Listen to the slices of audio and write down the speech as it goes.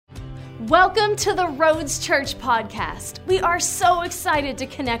Welcome to the Roads Church podcast. We are so excited to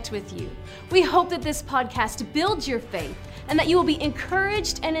connect with you. We hope that this podcast builds your faith and that you will be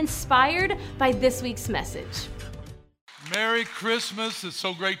encouraged and inspired by this week's message. Merry Christmas. It's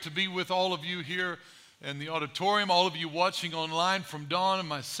so great to be with all of you here in the auditorium, all of you watching online, from Dawn and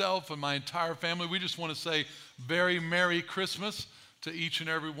myself and my entire family. We just want to say very Merry Christmas to each and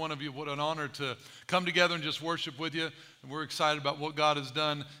every one of you. What an honor to come together and just worship with you. And we're excited about what God has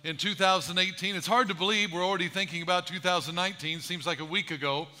done in 2018. It's hard to believe we're already thinking about 2019. Seems like a week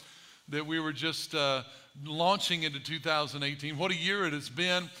ago that we were just launching into 2018. What a year it has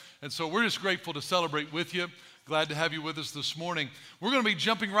been. And so we're just grateful to celebrate with you. Glad to have you with us this morning. We're going to be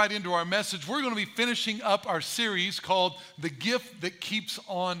jumping right into our message. We're going to be finishing up our series called The Gift That Keeps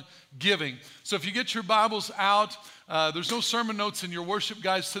on Giving. So if you get your Bibles out, there's no sermon notes in your worship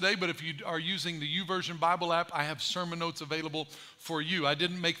guides today, but if you are using the YouVersion Bible app, I have sermon notes available for you. I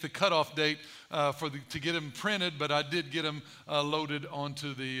didn't make the cutoff date to get them printed, but I did get them loaded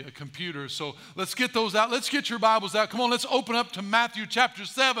onto the computer. So let's get those out. Let's get your Bibles out. Come on, let's open up to Matthew chapter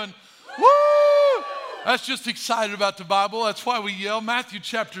 7. Woo! That's just excited about the Bible. That's why we yell. Matthew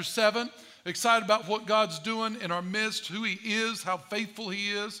chapter 7. Excited about what God's doing in our midst, who He is, how faithful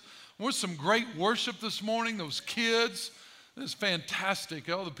He is. We're some great worship this morning. Those kids, it's fantastic.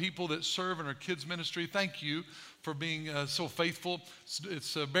 All the people that serve in our kids ministry, thank you for being so faithful.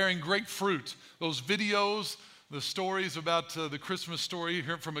 It's bearing great fruit. Those videos, the stories about the Christmas story,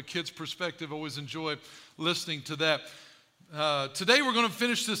 hearing from a kid's perspective, always enjoy listening to that. Today we're going to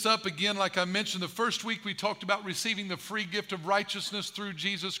finish this up again. Like I mentioned, the first week we talked about receiving the free gift of righteousness through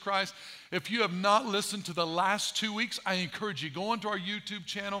Jesus Christ. If you have not listened to the last 2 weeks, I encourage you, go onto our YouTube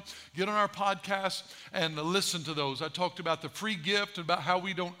channel, get on our podcast, and listen to those. I talked about the free gift, about how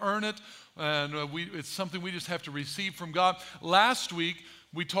we don't earn it, and it's something we just have to receive from God. Last week,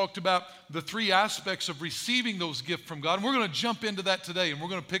 we talked about the three aspects of receiving those gifts from God, and we're going to jump into that today, and we're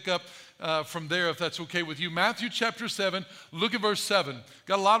going to pick up from there, if that's okay with you. Matthew chapter 7, look at verse 7.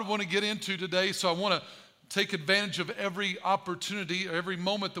 Got a lot I want to get into today, so I want to take advantage of every opportunity, every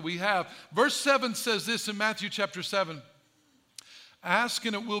moment that we have. Verse 7 says this in Matthew chapter 7. Ask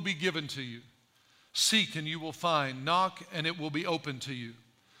and it will be given to you. Seek and you will find. Knock and it will be open to you.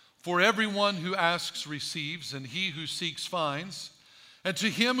 For everyone who asks receives, and he who seeks finds. And to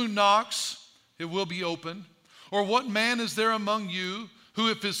him who knocks, it will be opened. Or what man is there among you who,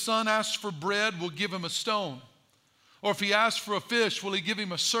 if his son asks for bread, will give him a stone? Or if he asks for a fish, will he give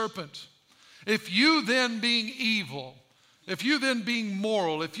him a serpent? If you then being evil, if you then being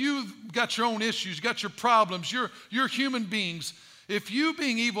moral, if you've got your own issues, you got your problems, you're human beings, if you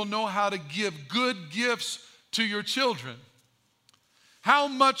being evil know how to give good gifts to your children, how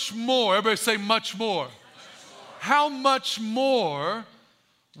much more, everybody say much more. How much more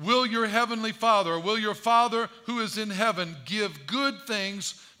will your heavenly Father, or will your Father who is in heaven, give good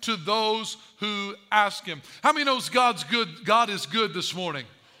things to those who ask Him? How many knows God's good? God is good this morning.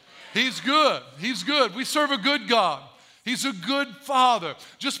 He's good. He's good. We serve a good God. He's a good Father.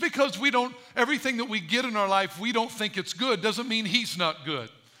 Just because everything that we get in our life, we don't think it's good, doesn't mean He's not good.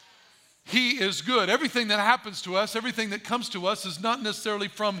 He is good. Everything that happens to us, everything that comes to us is not necessarily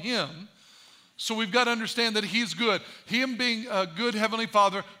from Him. So we've got to understand that He's good. Him being a good Heavenly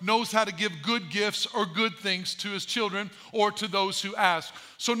Father knows how to give good gifts or good things to His children or to those who ask.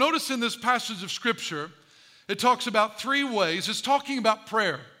 So notice in this passage of Scripture, it talks about three ways. It's talking about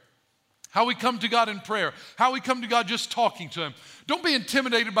prayer. How we come to God in prayer. How we come to God just talking to Him. Don't be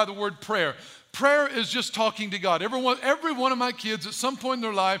intimidated by the word prayer. Prayer is just talking to God. Every one of my kids at some point in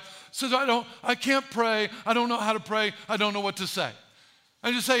their life says, I can't pray. I don't know how to pray. I don't know what to say.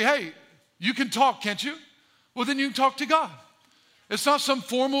 I just say, hey, you can talk, can't you? Well, then you can talk to God. It's not some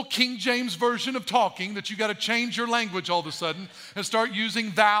formal King James version of talking that you got to change your language all of a sudden and start using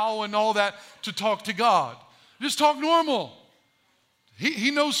thou and all that to talk to God. Just talk normal.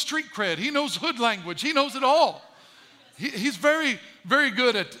 He knows street cred. He knows hood language. He knows it all. He's very, very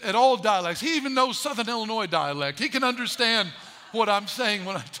good at all dialects. He even knows Southern Illinois dialect. He can understand what I'm saying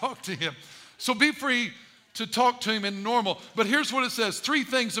when I talk to him. So be free to talk to Him in normal. But here's what it says. Three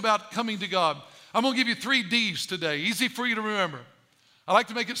things about coming to God. I'm going to give you 3 D's today. Easy for you to remember. I like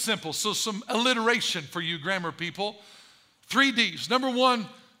to make it simple. So some alliteration for you grammar people. 3 D's. Number 1,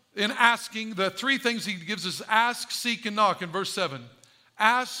 in asking, the 3 things He gives us: ask, seek, and knock in verse 7.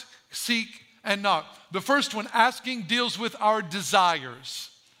 Ask, seek, and knock. The first one, asking, deals with our desires.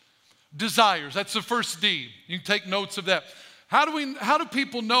 Desires, that's the first D. You can take notes of that. How do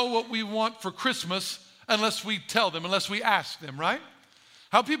people know what we want for Christmas unless we tell them, unless we ask them, right?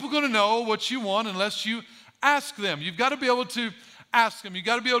 How are people going to know what you want unless you ask them? You've got to be able to Ask Him. You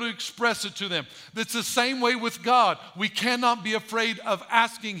got to be able to express it to them. That's the same way with God. We cannot be afraid of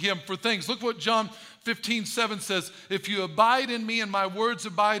asking Him for things. Look what John 15:7 says. If you abide in me and my words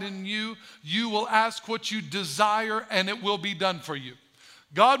abide in you, you will ask what you desire and it will be done for you.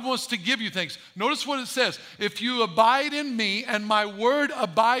 God wants to give you things. Notice what it says. If you abide in me and my word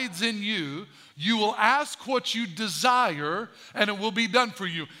abides in you, you will ask what you desire and it will be done for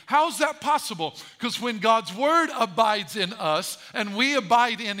you. How's that possible? Because when God's word abides in us and we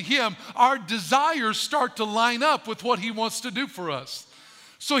abide in Him, our desires start to line up with what He wants to do for us.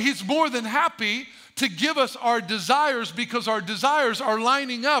 So He's more than happy to give us our desires because our desires are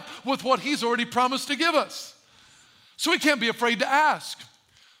lining up with what He's already promised to give us. So we can't be afraid to ask.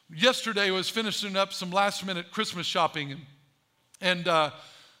 Yesterday I was finishing up some last-minute Christmas shopping, and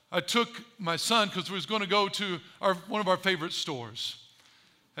I took my son because we was going to go to one of our favorite stores.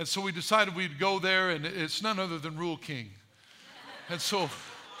 And so we decided we'd go there, and it's none other than Rural King. And so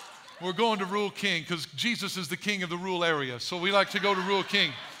we're going to Rural King because Jesus is the king of the rural area. So we like to go to Rural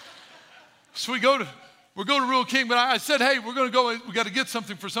King. So we're going to Rural King, but I said, hey, we're going to go, we got to get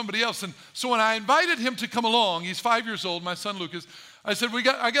something for somebody else. And so when I invited him to come along, he's 5 years old, my son Lucas, I said,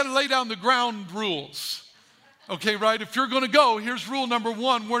 I got to lay down the ground rules. Okay, right? If you're going to go, here's rule number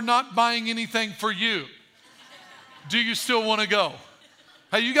 1. We're not buying anything for you. Do you still want to go?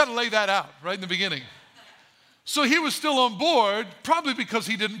 Hey, you got to lay that out right in the beginning. So he was still on board, probably because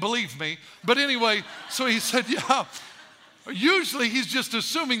he didn't believe me. But anyway, so he said, yeah. Usually he's just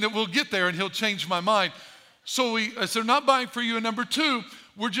assuming that we'll get there and he'll change my mind. So I said, not buying for you. And number 2,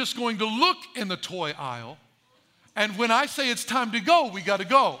 we're just going to look in the toy aisle. And when I say it's time to go, we got to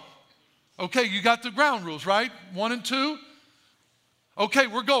go. Okay, you got the ground rules, right? 1 and 2. Okay,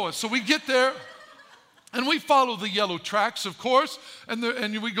 we're going. So we get there, and we follow the yellow tracks, of course, and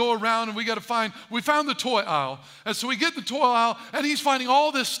we go around, and we found the toy aisle. And so we get the toy aisle, and he's finding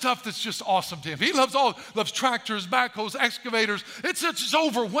all this stuff that's just awesome to him. He loves tractors, backhoes, excavators. It's just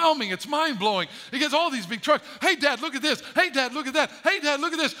overwhelming. It's mind-blowing. He gets all these big trucks. Hey, Dad, look at this. Hey, Dad, look at that. Hey, Dad,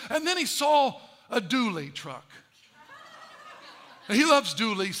 look at this. And then he saw a dually truck. He loves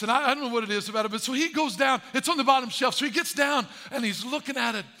dualies, and I don't know what it is about it, but so he goes down. It's on the bottom shelf. So he gets down, and he's looking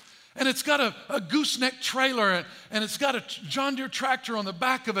at it, and it's got a gooseneck trailer, and it's got a John Deere tractor on the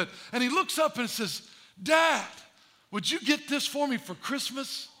back of it. And he looks up and says, Dad, would you get this for me for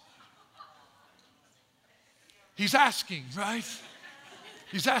Christmas? He's asking, right?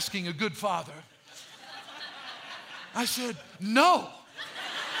 He's asking a good father. I said, no.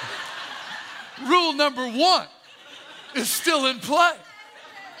 Rule number 1 is still in play.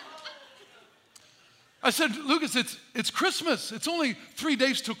 I said, Lucas, it's Christmas. It's only 3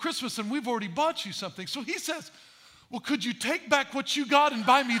 days till Christmas, and we've already bought you something. So he says, well, could you take back what you got and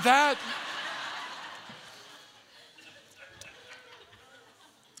buy me that?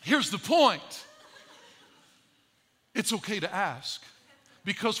 Here's the point. It's okay to ask.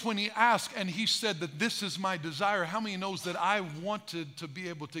 Because when he asked and he said that this is my desire, how many knows that I wanted to be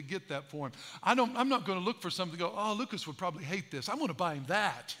able to get that for him? I'm not going to look for something to go, oh, Lucas would probably hate this. I'm going to buy him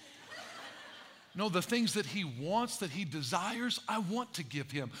that. No, the things that he wants, that he desires, I want to give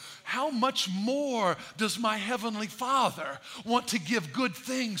him. How much more does my Heavenly Father want to give good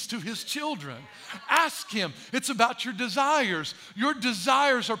things to His children? Ask Him. It's about your desires. Your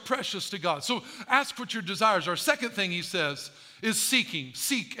desires are precious to God. So ask what your desires are. Second thing he says is seeking.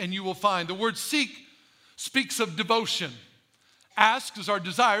 Seek and you will find. The word seek speaks of devotion. Ask is our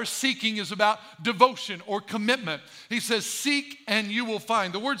desire. Seeking is about devotion or commitment. He says, seek and you will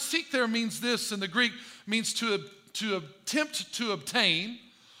find. The word seek there means this in the Greek, means to attempt to obtain,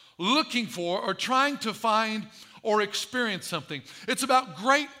 looking for, or trying to find or experience something. It's about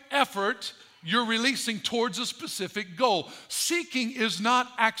great effort you're releasing towards a specific goal. Seeking is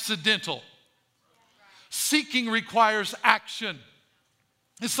not accidental. Seeking requires action.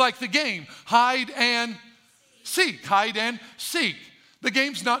 It's like the game, hide and seek. Hide and seek. The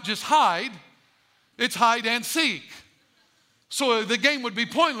game's not just hide, it's hide and seek. So the game would be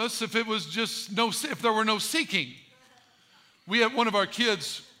pointless if it was just if there were no seeking. We had one of our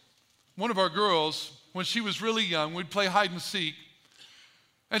kids, one of our girls, when she was really young, we'd play hide and seek.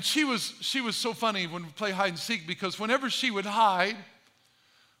 And she was so funny when we play hide and seek because whenever she would hide,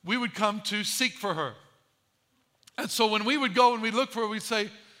 we would come to seek for her. And so when we would go and we'd look for her, we'd say,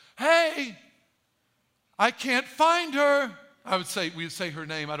 hey, I can't find her. We'd say her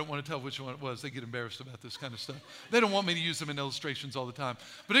name. I don't want to tell which one it was. They get embarrassed about this kind of stuff. They don't want me to use them in illustrations all the time.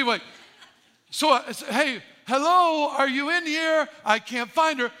 But anyway, so I said, hey, hello, are you in here? I can't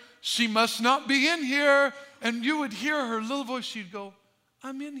find her. She must not be in here. And you would hear her little voice. She'd go,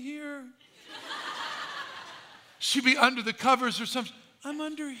 I'm in here. She'd be under the covers or something. I'm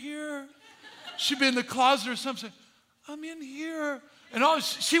under here. She'd be in the closet or something. I'm in here. And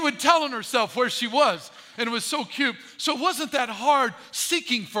she would tell on herself where she was. And it was so cute. So it wasn't that hard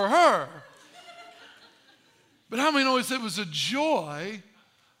seeking for her. But how many know it was a joy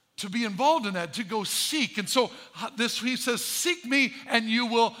to be involved in that, to go seek. And so he says, seek me and you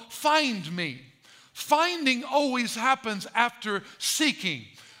will find me. Finding always happens after seeking.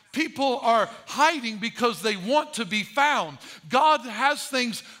 People are hiding because they want to be found. God has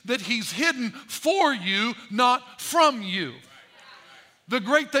things that he's hidden for you, not from you. The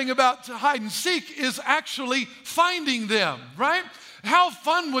great thing about hide and seek is actually finding them, right? How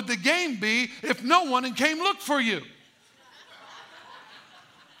fun would the game be if no one came look for you?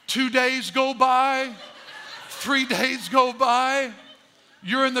 2 days go by, 3 days go by,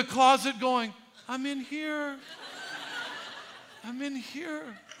 you're in the closet going, I'm in here. I'm in here.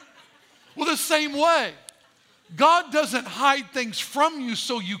 Well, the same way, God doesn't hide things from you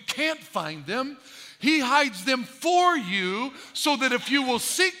so you can't find them. He hides them for you so that if you will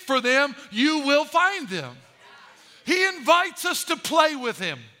seek for them, you will find them. He invites us to play with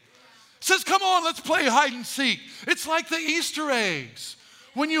him. Says, come on, let's play hide and seek. It's like the Easter eggs.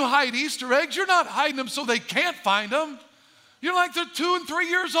 When you hide Easter eggs, you're not hiding them so they can't find them. You're like they're 2 and 3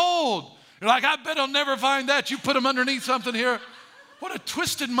 years old. You're like, I bet I'll never find that. You put them underneath something here. What a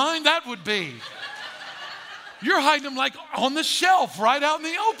twisted mind that would be. You're hiding them like on the shelf, right out in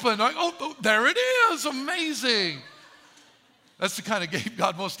the open. Like, oh, there it is. Amazing. That's the kind of game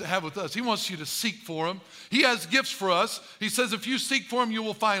God wants to have with us. He wants you to seek for him. He has gifts for us. He says, if you seek for him, you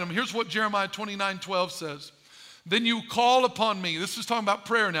will find him. Here's what Jeremiah 29:12 says. Then you call upon me. This is talking about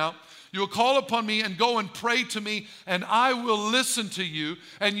prayer now. You will call upon me and go and pray to me, and I will listen to you,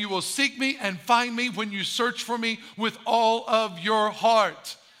 and you will seek me and find me when you search for me with all of your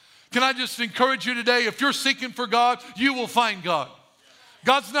heart. Can I just encourage you today, if you're seeking for God, you will find God.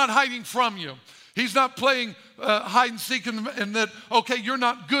 God's not hiding from you. He's not playing hide and seek and that, okay, you're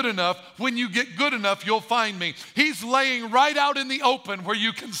not good enough. When you get good enough, you'll find me. He's laying right out in the open where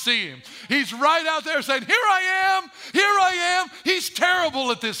you can see him. He's right out there saying, here I am, here I am. He's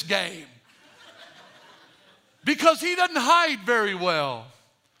terrible at this game because he doesn't hide very well.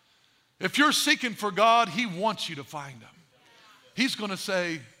 If you're seeking for God, he wants you to find him. He's going to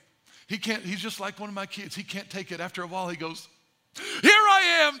say, he's just like one of my kids. He can't take it. After a while, he goes, here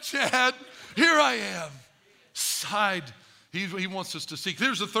I am, Chad. Here I am. Hide. He wants us to seek.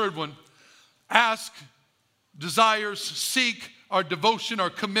 Here's the third one. Ask, desires, seek, our devotion, our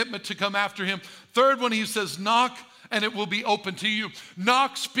commitment to come after him. Third one, he says, knock and it will be open to you.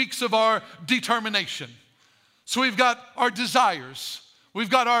 Knock speaks of our determination. So we've got our desires. We've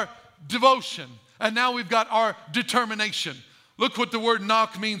got our devotion. And now we've got our determination. Look what the word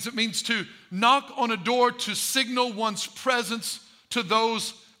knock means. It means to knock on a door to signal one's presence to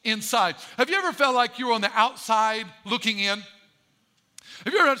those inside. Have you ever felt like you were on the outside looking in?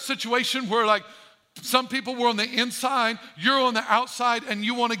 Have you ever had a situation where like some people were on the inside, you're on the outside and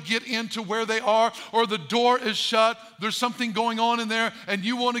you want to get into where they are, or the door is shut, there's something going on in there and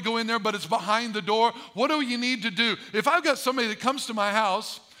you want to go in there but it's behind the door? What do you need to do? If I've got somebody that comes to my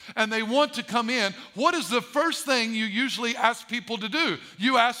house and they want to come in, what is the first thing you usually ask people to do?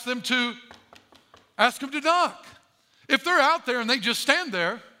 You ask them to knock. If they're out there and they just stand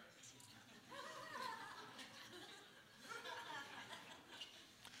there,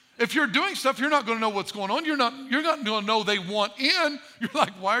 if you're doing stuff, you're not going to know what's going on. You're not going to know they want in. You're like,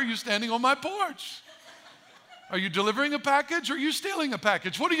 why are you standing on my porch? Are you delivering a package or are you stealing a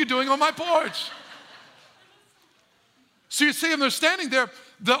package? What are you doing on my porch? So you see them, they're standing there.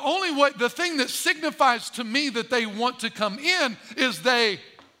 The thing that signifies to me that they want to come in is they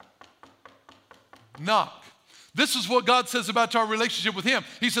knock. This is what God says about our relationship with him.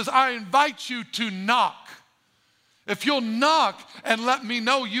 He says, I invite you to knock. If you'll knock and let me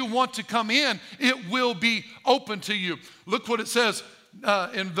know you want to come in, it will be open to you. Look what it says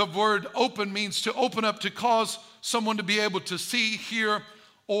in the word open means to open up, to cause someone to be able to see, hear,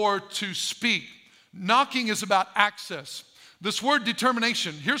 or to speak. Knocking is about access. This word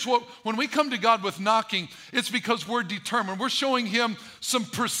determination, here's what, when we come to God with knocking, it's because we're determined. We're showing him some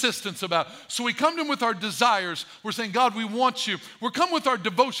persistence about it. So we come to him with our desires. We're saying, God, we want you. We're come with our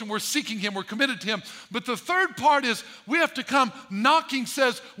devotion. We're seeking him. We're committed to him. But the third part is we have to come. Knocking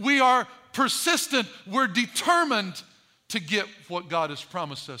says we are persistent. We're determined to get what God has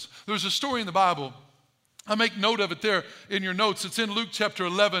promised us. There's a story in the Bible. I make note of it there in your notes. It's in Luke chapter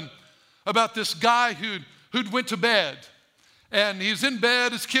 11 about this guy who'd went to bed. And he's in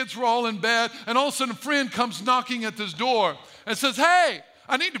bed, his kids were all in bed, and all of a sudden a friend comes knocking at this door and says, hey,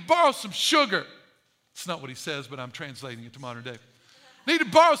 I need to borrow some sugar. It's not what he says, but I'm translating it to modern day. Need to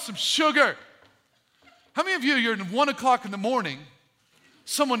borrow some sugar. How many of you, you're at 1 o'clock in the morning,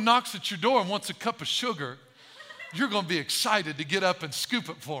 someone knocks at your door and wants a cup of sugar, you're going to be excited to get up and scoop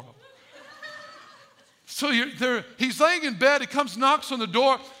it for them. So he's laying in bed, he comes, knocks on the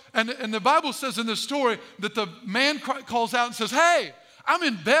door, and the Bible says in this story that the man calls out and says, hey, I'm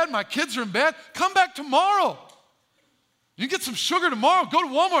in bed, my kids are in bed, come back tomorrow. You can get some sugar tomorrow, go to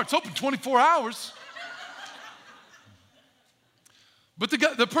Walmart, it's open 24 hours. But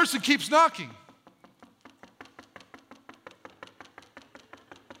the person keeps knocking.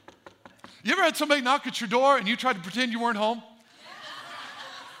 You ever had somebody knock at your door and you tried to pretend you weren't home?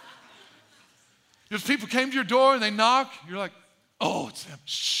 If people came to your door and they knock, you're like, oh, it's them.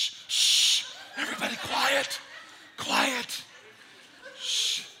 Shh, shh, everybody quiet, quiet.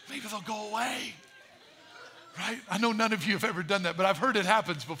 Shh, maybe they'll go away, right? I know none of you have ever done that, but I've heard it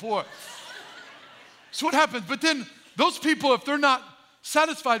happens before. So what happens? But then those people, if they're not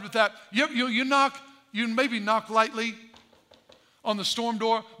satisfied with that, you knock, you maybe knock lightly on the storm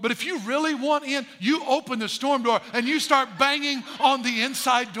door, but if you really want in, you open the storm door and you start banging on the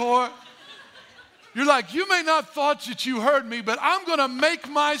inside door. You're like, you may not thought that you heard me, but I'm going to make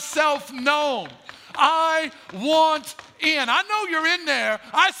myself known. I want in. I know you're in there.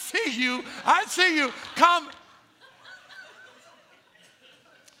 I see you. I see you. Come.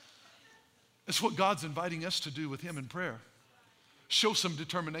 It's what God's inviting us to do with him in prayer. Show some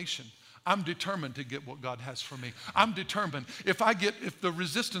determination. I'm determined to get what God has for me. I'm determined. If the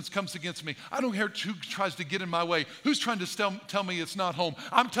resistance comes against me, I don't care who tries to get in my way. Who's trying to tell me it's not home?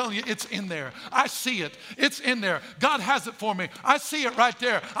 I'm telling you, it's in there. I see it. It's in there. God has it for me. I see it right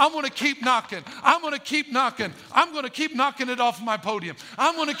there. I'm going to keep knocking. I'm going to keep knocking. I'm going to keep knocking it off my podium.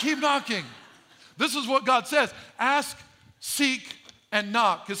 I'm going to keep knocking. This is what God says. Ask, seek, and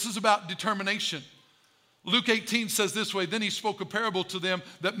knock. This is about determination. Luke 18 says this way, then he spoke a parable to them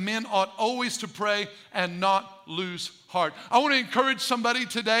that men ought always to pray and not lose heart. I want to encourage somebody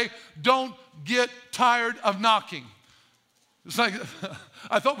today, don't get tired of knocking. It's like,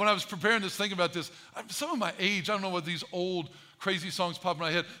 I thought when I was preparing this, thinking about this, some of my age, I don't know what these old crazy songs pop in my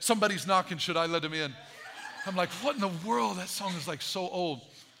head. Somebody's knocking, should I let him in? I'm like, what in the world? That song is like so old.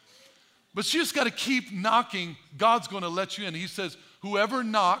 But you just got to keep knocking. God's going to let you in. He says, whoever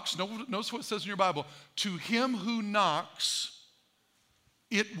knocks, notice what it says in your Bible, to him who knocks,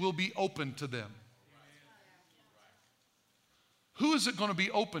 it will be open to them. Who is it going to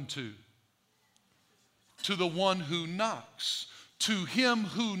be open to? To the one who knocks. To him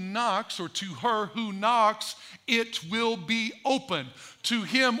who knocks, or to her who knocks, it will be open. To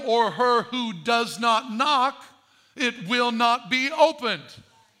him or her who does not knock, it will not be opened.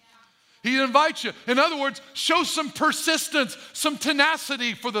 He invites you. In other words, show some persistence, some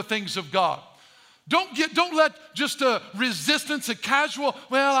tenacity for the things of God. Don't let just a resistance, a casual,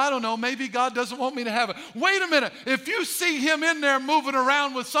 well, I don't know, maybe God doesn't want me to have it. Wait a minute. If you see him in there moving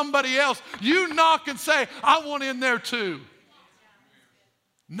around with somebody else, you knock and say, I want in there too.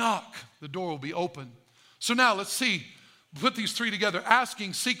 Knock, the door will be open. So now let's see. Put these three together.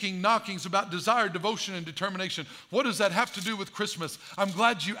 Asking, seeking, knocking is about desire, devotion, and determination. What does that have to do with Christmas? I'm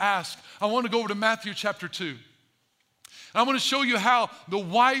glad you asked. I want to go over to Matthew chapter 2. I want to show you how the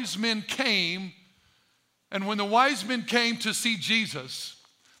wise men came. And when the wise men came to see Jesus,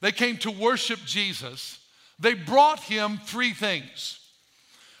 they came to worship Jesus. They brought him three things.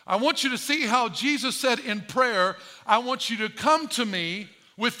 I want you to see how Jesus said in prayer, I want you to come to me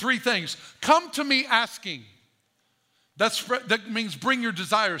with three things. Come to me asking. That means bring your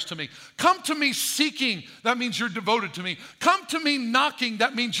desires to me. Come to me seeking. That means you're devoted to me. Come to me knocking.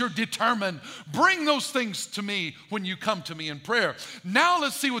 That means you're determined. Bring those things to me when you come to me in prayer. Now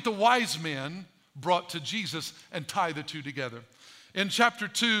let's see what the wise men brought to Jesus and tie the two together. In chapter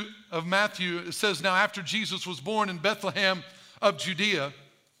 2 of Matthew, it says, now after Jesus was born in Bethlehem of Judea,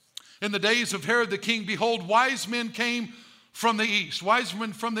 in the days of Herod the king, behold, wise men came from the east. Wise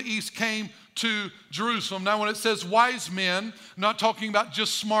men from the east came to Jerusalem. Now when it says wise men, I'm not talking about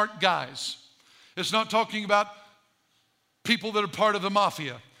just smart guys. It's not talking about people that are part of the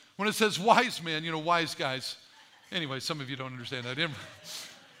mafia. When it says wise men, wise guys. Anyway, some of you don't understand that.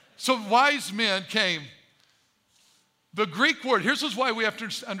 So wise men came. The Greek word, here's why we have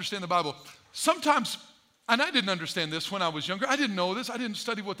to understand the Bible. Sometimes, and I didn't understand this when I was younger. I didn't know this. I didn't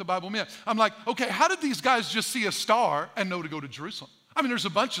study what the Bible meant. I'm like, okay, how did these guys just see a star and know to go to Jerusalem? I mean, there's a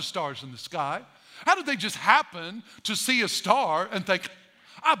bunch of stars in the sky. How did they just happen to see a star and think,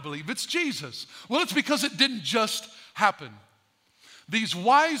 I believe it's Jesus? Well, it's because it didn't just happen. These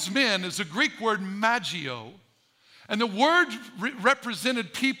wise men is a Greek word magio, And the word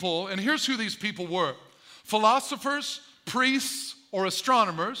represented people, and here's who these people were. Philosophers, priests, or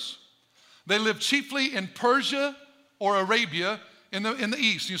astronomers. They lived chiefly in Persia or Arabia in the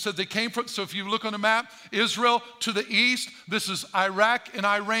east. You said they came from, so if you look on the map, Israel to the east, this is Iraq and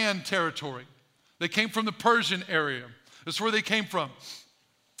Iran territory. They came from the Persian area. That's where they came from.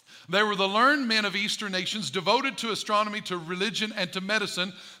 They were the learned men of Eastern nations, devoted to astronomy, to religion, and to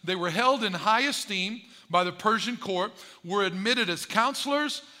medicine. They were held in high esteem by the Persian court, were admitted as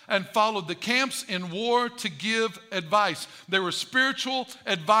counselors, and followed the camps in war to give advice. They were spiritual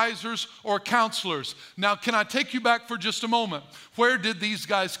advisors or counselors. Now, can I take you back for just a moment? Where did these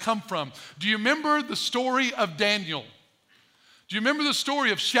guys come from? Do you remember the story of Daniel? Do you remember the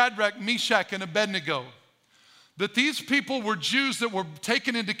story of Shadrach, Meshach, and Abednego? That these people were Jews that were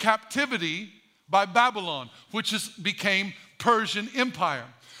taken into captivity by Babylon, which became Persian Empire.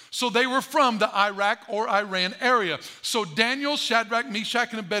 So they were from the Iraq or Iran area. So Daniel, Shadrach,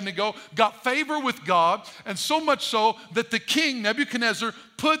 Meshach, and Abednego got favor with God, and so much so that the king, Nebuchadnezzar,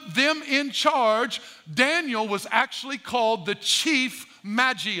 put them in charge. Daniel was actually called the chief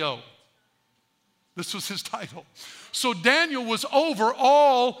Magio. This was his title. So Daniel was over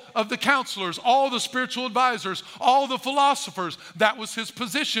all of the counselors, all the spiritual advisors, all the philosophers. That was his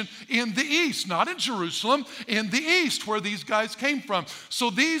position in the east, not in Jerusalem, in the east where these guys came from. So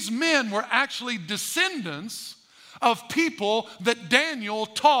these men were actually descendants of people that Daniel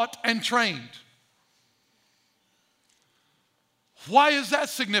taught and trained. Why is that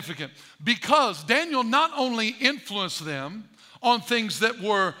significant? Because Daniel not only influenced them on things that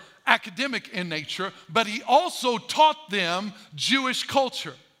were academic in nature, but he also taught them Jewish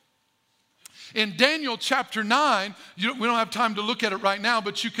culture. In Daniel chapter 9, we don't have time to look at it right now,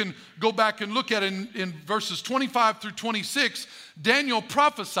 but you can go back and look at it in verses 25 through 26. Daniel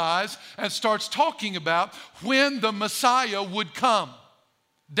prophesies and starts talking about when the Messiah would come.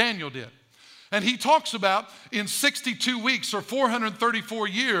 Daniel did. And he talks about in 62 weeks or 434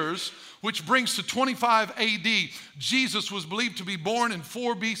 years, which brings to 25 AD. Jesus was believed to be born in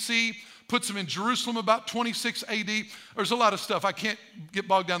 4 BC, puts him in Jerusalem about 26 AD. There's a lot of stuff. I can't get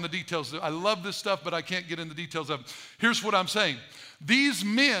bogged down in the details. I love this stuff, but I can't get into the details of it. Here's what I'm saying. These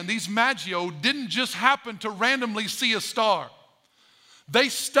men, these Magio, didn't just happen to randomly see a star. They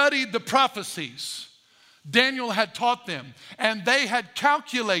studied the prophecies Daniel had taught them, and they had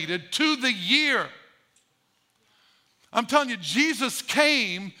calculated to the year. I'm telling you, Jesus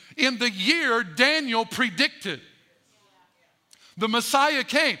came in the year Daniel predicted. The Messiah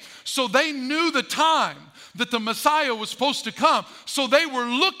came. So they knew the time that the Messiah was supposed to come. So they were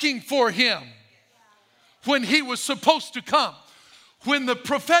looking for him when he was supposed to come. When the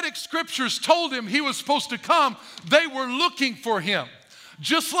prophetic scriptures told him he was supposed to come, they were looking for him.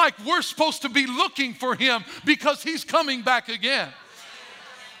 Just like we're supposed to be looking for him because he's coming back again.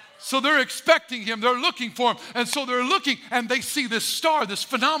 So they're expecting him, they're looking for him. And so they're looking and they see this star, this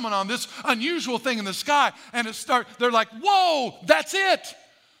phenomenon, this unusual thing in the sky. And they're like, whoa, that's it.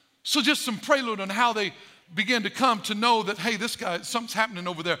 So just some prelude on how they begin to come to know that, hey, this guy, something's happening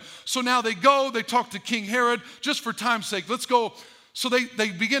over there. So now they go, they talk to King Herod. Just for time's sake, let's go. So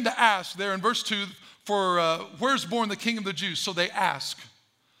they begin to ask there in verse 2, where's born the King of the Jews? So they ask.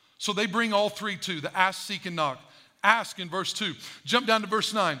 So they bring all three to the ask, seek, and knock. Ask in verse 2. Jump down to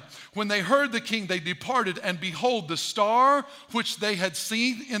verse 9. When they heard the king, they departed, and behold, the star which they had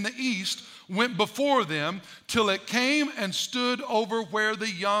seen in the east went before them till it came and stood over where the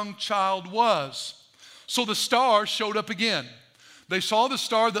young child was. So the star showed up again. They saw the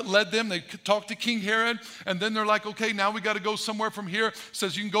star that led them. They talked to King Herod, and then they're like, okay, now we got to go somewhere from here. It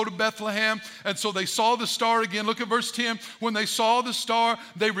says you can go to Bethlehem. And so they saw the star again. Look at verse 10. When they saw the star,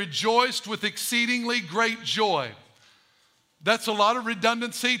 they rejoiced with exceedingly great joy. That's a lot of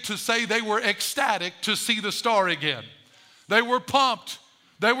redundancy to say they were ecstatic to see the star again. They were pumped.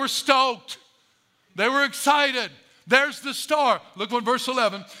 They were stoked. They were excited. There's the star. Look at verse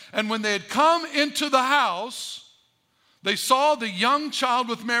 11. And when they had come into the house, they saw the young child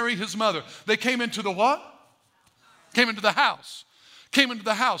with Mary, his mother. They came into the what? Came into the house. Came into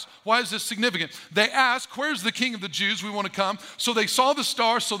the house. Why is this significant? They asked, where's the King of the Jews? We want to come. So they saw the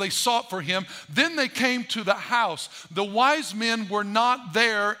star, so they sought for him. Then they came to the house. The wise men were not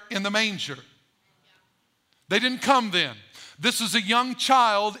there in the manger. They didn't come then. This is a young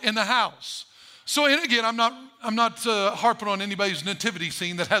child in the house. So, and again, I'm not harping on anybody's nativity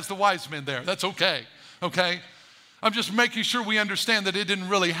scene that has the wise men there. That's okay, okay? I'm just making sure we understand that it didn't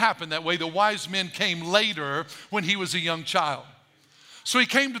really happen that way. The wise men came later when he was a young child. So he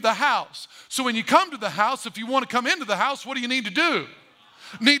came to the house. So when you come to the house, if you want to come into the house, what do you need to do?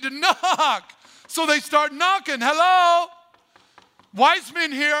 Need to knock. So they start knocking. Hello? Wise men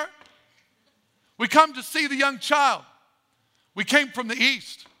here. We come to see the young child. We came from the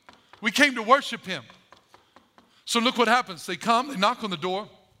east. We came to worship him. So look what happens. They come, they knock on the door,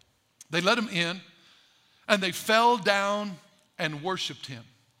 they let him in, and they fell down and worshiped him.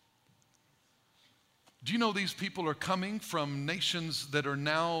 Do you know these people are coming from nations that are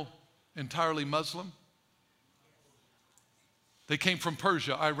now entirely Muslim? They came from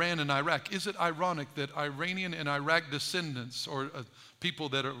Persia, Iran, and Iraq. Is it ironic that Iranian and Iraq descendants, or people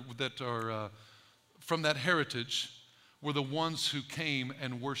that are from that heritage, were the ones who came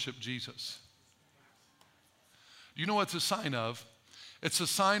and worshiped Jesus? You know what it's a sign of? It's a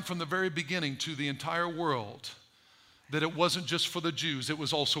sign from the very beginning to the entire world that it wasn't just for the Jews, it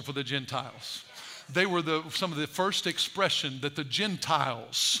was also for the Gentiles. They were some of the first expression that the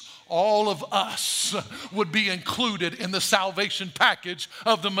Gentiles, all of us, would be included in the salvation package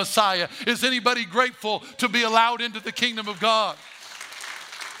of the Messiah. Is anybody grateful to be allowed into the kingdom of God?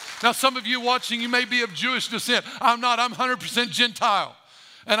 Now, some of you watching, you may be of Jewish descent. I'm not, I'm 100% Gentile.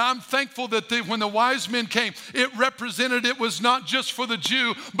 And I'm thankful that when the wise men came, it was not just for the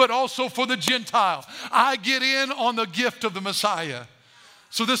Jew, but also for the Gentile. I get in on the gift of the Messiah.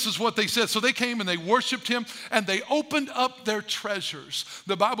 So this is what they said. So they came and they worshiped him and they opened up their treasures.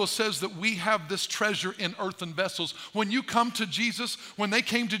 The Bible says that we have this treasure in earthen vessels. When you come to Jesus, when they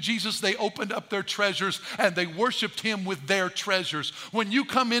came to Jesus, they opened up their treasures and they worshiped him with their treasures. When you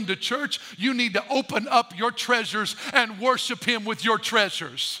come into church, you need to open up your treasures and worship him with your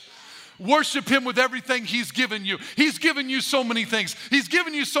treasures. Worship him with everything he's given you. He's given you so many things. He's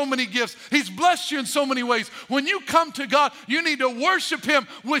given you so many gifts. He's blessed you in so many ways. When you come to God, you need to worship him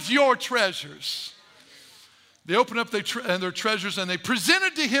with your treasures. They opened up their treasures and they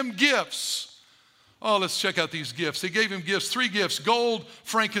presented to him gifts. Oh, let's check out these gifts. They gave him gifts, 3 gifts: gold,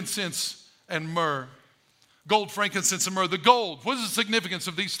 frankincense, and myrrh. Gold, frankincense, and myrrh. The gold, what is the significance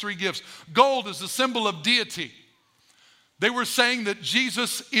of these 3 gifts? Gold is a symbol of deity. They were saying that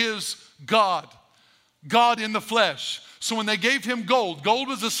Jesus is God, God in the flesh. So when they gave him gold, gold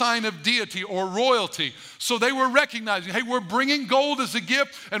was a sign of deity or royalty. So they were recognizing, hey, we're bringing gold as a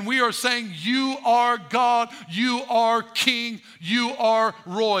gift, and we are saying, you are God, you are king, you are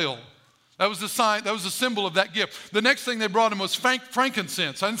royal. That was the sign, that was the symbol of that gift. The next thing they brought him was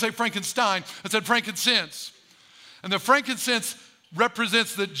frankincense. I didn't say Frankenstein, I said frankincense. And the frankincense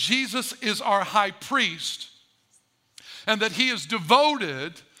represents that Jesus is our high priest, and that he is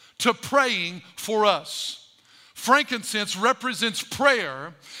devoted to praying for us. Frankincense represents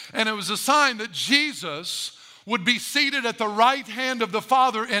prayer, and it was a sign that Jesus would be seated at the right hand of the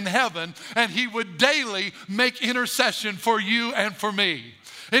Father in heaven, and he would daily make intercession for you and for me.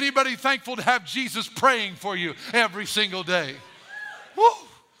 Anybody thankful to have Jesus praying for you every single day? Woo!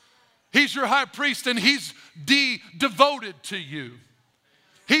 He's your high priest, and he's devoted to you.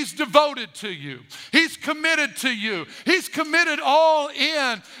 He's devoted to you. He's committed to you. He's committed all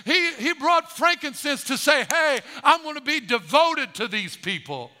in. He brought frankincense to say, hey, I'm going to be devoted to these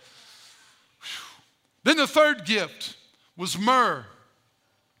people. Then the third gift was myrrh.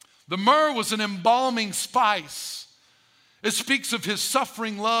 The myrrh was an embalming spice. It speaks of his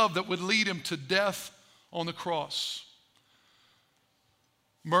suffering love that would lead him to death on the cross.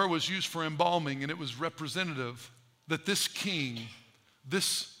 Myrrh was used for embalming, and it was representative that this king,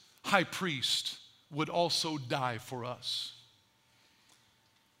 this high priest, would also die for us.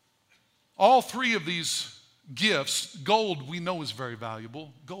 All 3 of these gifts, gold we know is very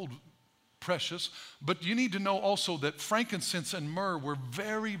valuable, gold precious, but you need to know also that frankincense and myrrh were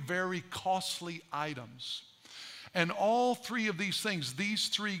very, very costly items. And all 3 of these things, these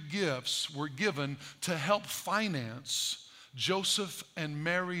 3 gifts were given to help finance Joseph and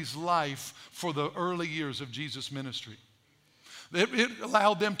Mary's life for the early years of Jesus' ministry. It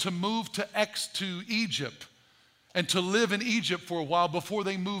allowed them to move to Egypt and to live in Egypt for a while before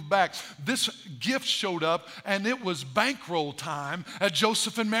they moved back. This gift showed up, and it was bankroll time at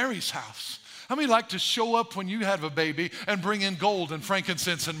Joseph and Mary's house. How many like to show up when you have a baby and bring in gold and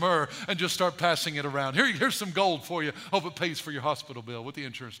frankincense and myrrh and just start passing it around? Here's some gold for you. Hope it pays for your hospital bill. What the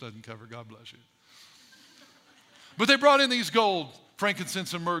insurance doesn't cover. God bless you. But they brought in these gold,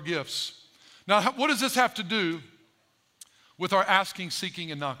 frankincense, and myrrh gifts. Now, what does this have to do with our asking,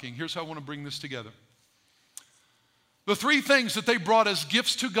 seeking, and knocking? Here's how I want to bring this together. The 3 things that they brought as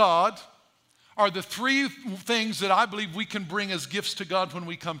gifts to God are the 3 things that I believe we can bring as gifts to God when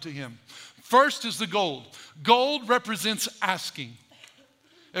we come to him. First is the gold. Gold represents asking.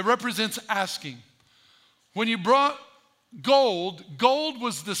 It represents asking. When you brought gold, gold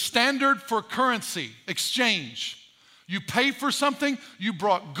was the standard for currency exchange. You pay for something, you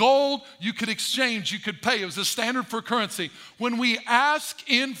brought gold, you could exchange, you could pay. It was a standard for currency. When we ask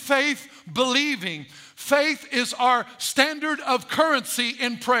in faith, believing, faith is our standard of currency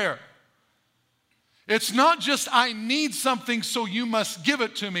in prayer. It's not just, I need something, so you must give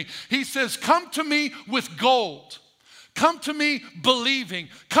it to me. He says, come to me with gold. Come to me believing.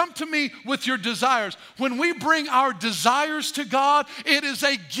 Come to me with your desires. When we bring our desires to God, it is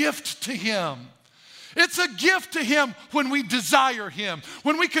a gift to Him. It's a gift to Him when we desire Him.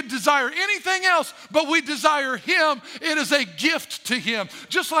 When we could desire anything else, but we desire Him, it is a gift to Him.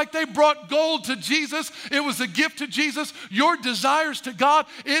 Just like they brought gold to Jesus, it was a gift to Jesus. Your desires to God,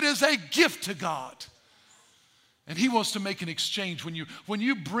 it is a gift to God. And He wants to make an exchange. When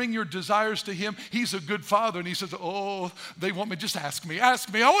you bring your desires to Him, He's a good Father. And He says, oh, they want me, just ask me.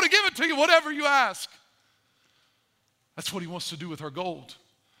 Ask me. I want to give it to you, whatever you ask. That's what He wants to do with our gold.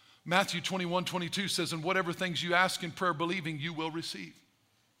 Matthew 21:22 says, and whatever things you ask in prayer believing, you will receive.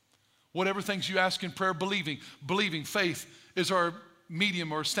 Whatever things you ask in prayer believing, faith is our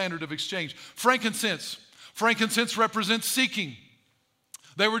medium or standard of exchange. Frankincense represents seeking.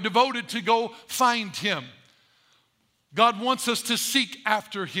 They were devoted to go find Him. God wants us to seek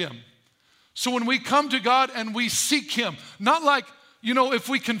after Him. So when we come to God and we seek Him, not like, if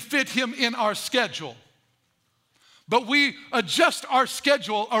we can fit Him in our schedule, but we adjust our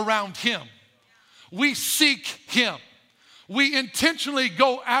schedule around Him. We seek Him. We intentionally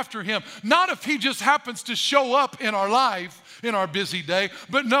go after Him. Not if He just happens to show up in our life, in our busy day,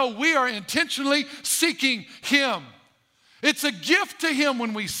 but no, we are intentionally seeking Him. It's a gift to Him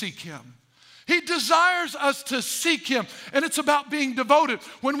when we seek Him. He desires us to seek Him, and it's about being devoted.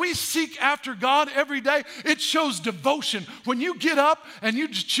 When we seek after God every day, it shows devotion. When you get up and you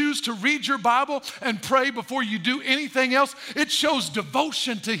choose to read your Bible and pray before you do anything else, it shows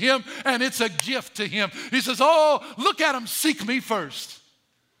devotion to Him, and it's a gift to Him. He says, oh, look at Him, seek me first.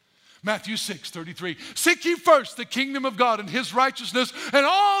 Matthew 6:33, seek ye first the kingdom of God and His righteousness, and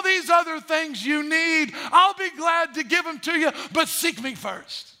all these other things you need, I'll be glad to give them to you, but seek me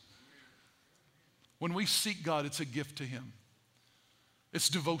first. When we seek God, it's a gift to Him. It's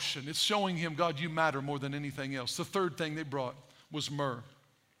devotion. It's showing Him, God, you matter more than anything else. The third thing they brought was myrrh.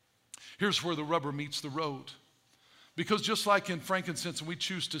 Here's where the rubber meets the road. Because just like in frankincense, we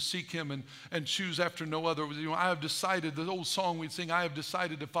choose to seek Him and choose after no other. I have decided, the old song we'd sing, I have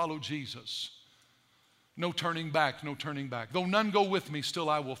decided to follow Jesus. No turning back, no turning back. Though none go with me, still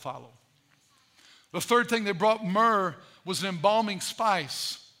I will follow. The third thing they brought, myrrh, was an embalming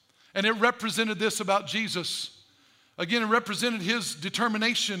spice. And it represented this about Jesus. Again, it represented His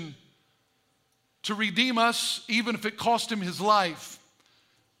determination to redeem us, even if it cost Him His life.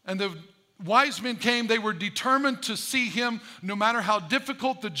 And the wise men came, they were determined to see Him no matter how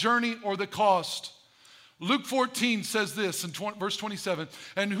difficult the journey or the cost. Luke 14 says this in verse 27,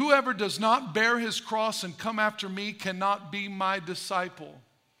 and whoever does not bear his cross and come after me cannot be my disciple.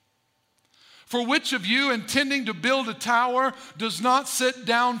 For which of you, intending to build a tower, does not sit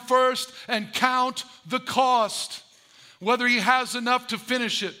down first and count the cost, whether he has enough to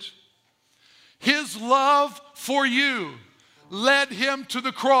finish it? His love for you led Him to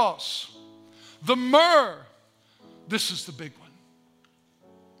the cross. The myrrh, this is the big one.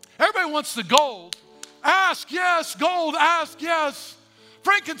 Everybody wants the gold. Ask, yes. Gold, ask, yes.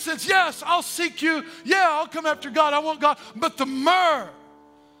 Frankincense, yes, I'll seek you. Yeah, I'll come after God. I want God. But the myrrh,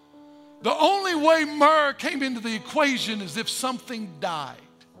 the only way myrrh came into the equation is if something died.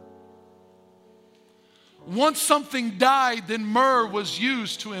 Once something died, then myrrh was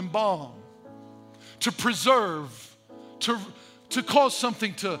used to embalm, to preserve, to cause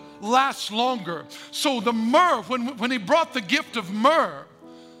something to last longer. So the myrrh, when He brought the gift of myrrh,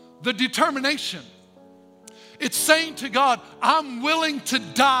 the determination, it's saying to God, I'm willing to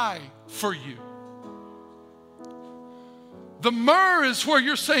die for you. The myrrh is where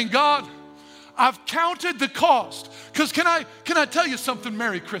you're saying, God, I've counted the cost. Because can I tell you something?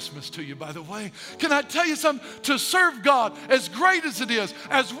 Merry Christmas to you, by the way. Can I tell you something? To serve God, as great as it is,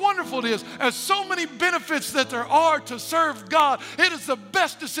 as wonderful it is, as so many benefits that there are to serve God, it is the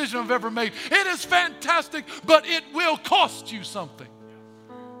best decision I've ever made. It is fantastic, but it will cost you something.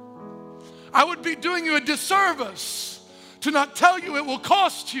 I would be doing you a disservice to not tell you it will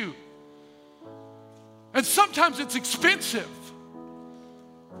cost you. And sometimes it's expensive.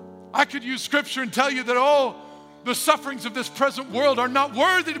 I could use scripture and tell you that, the sufferings of this present world are not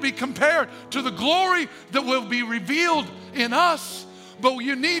worthy to be compared to the glory that will be revealed in us. But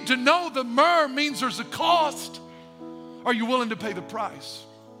you need to know the myrrh means there's a cost. Are you willing to pay the price?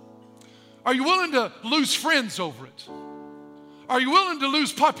 Are you willing to lose friends over it? Are you willing to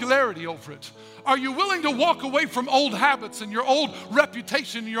lose popularity over it? Are you willing to walk away from old habits and your old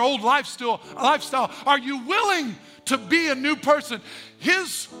reputation and your old lifestyle? Are you willing to be a new person?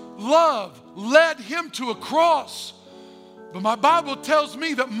 His love led him to a cross. But my Bible tells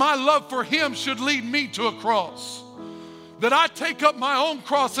me that my love for him should lead me to a cross. That I take up my own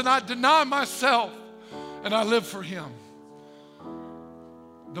cross and I deny myself and I live for him.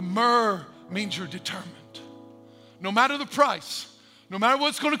 The myrrh means you're determined. No matter the price, no matter what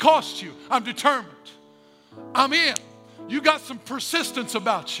it's going to cost you, I'm determined. I'm in. You got some persistence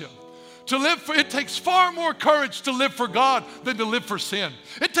about you. It takes far more courage to live for God than to live for sin.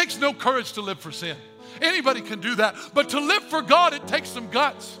 It takes no courage to live for sin. Anybody can do that. But to live for God, it takes some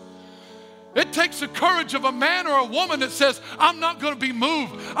guts. It takes the courage of a man or a woman that says, I'm not going to be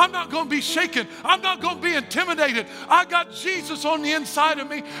moved. I'm not going to be shaken. I'm not going to be intimidated. I got Jesus on the inside of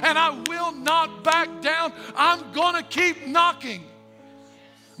me and I will not back down. I'm going to keep knocking.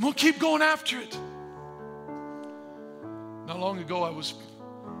 I'm going to keep going after it. Not long ago, I was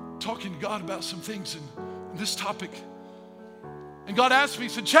talking to God about some things in this topic. And God asked me, he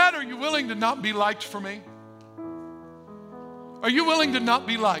said, Chad, are you willing to not be liked for me? Are you willing to not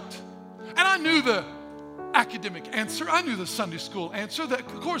be liked? And I knew the academic answer. I knew the Sunday school answer. That,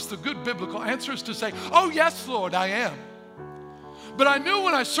 of course, the good biblical answer is to say, oh, yes, Lord, I am. But I knew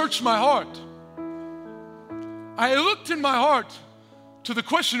when I searched my heart, I looked in my heart to the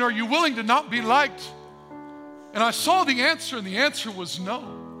question, are you willing to not be liked? And I saw the answer, and the answer was no.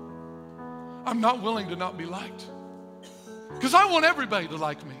 I'm not willing to not be liked. Because I want everybody to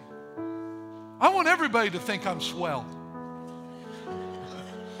like me. I want everybody to think I'm swell.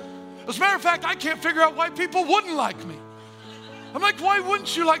 As a matter of fact, I can't figure out why people wouldn't like me. I'm like, why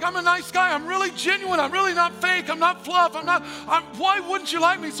wouldn't you like? I'm a nice guy. I'm really genuine. I'm really not fake. I'm not fluff. Why wouldn't you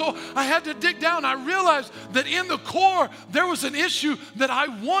like me? So I had to dig down. I realized that in the core, there was an issue that I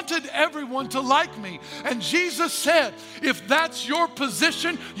wanted everyone to like me. And Jesus said, if that's your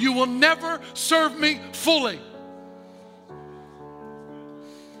position, you will never serve me fully.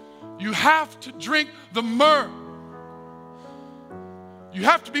 You have to drink the myrrh. You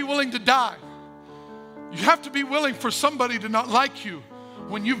have to be willing to die. You have to be willing for somebody to not like you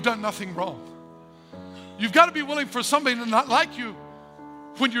when you've done nothing wrong. You've got to be willing for somebody to not like you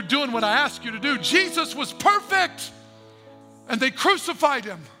when you're doing what I ask you to do. Jesus was perfect, and they crucified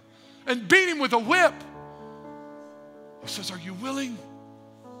him and beat him with a whip. He says, are you willing?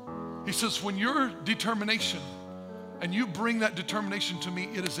 He says, when your determination, and you bring that determination to me,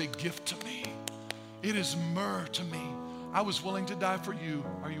 it is a gift to me. It is myrrh to me. I was willing to die for you.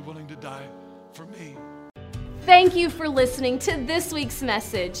 Are you willing to die for me? Thank you for listening to this week's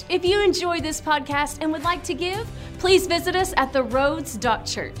message. If you enjoyed this podcast and would like to give, please visit us at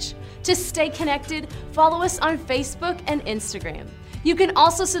theroads.church. To stay connected, follow us on Facebook and Instagram. You can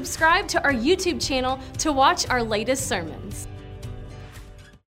also subscribe to our YouTube channel to watch our latest sermons.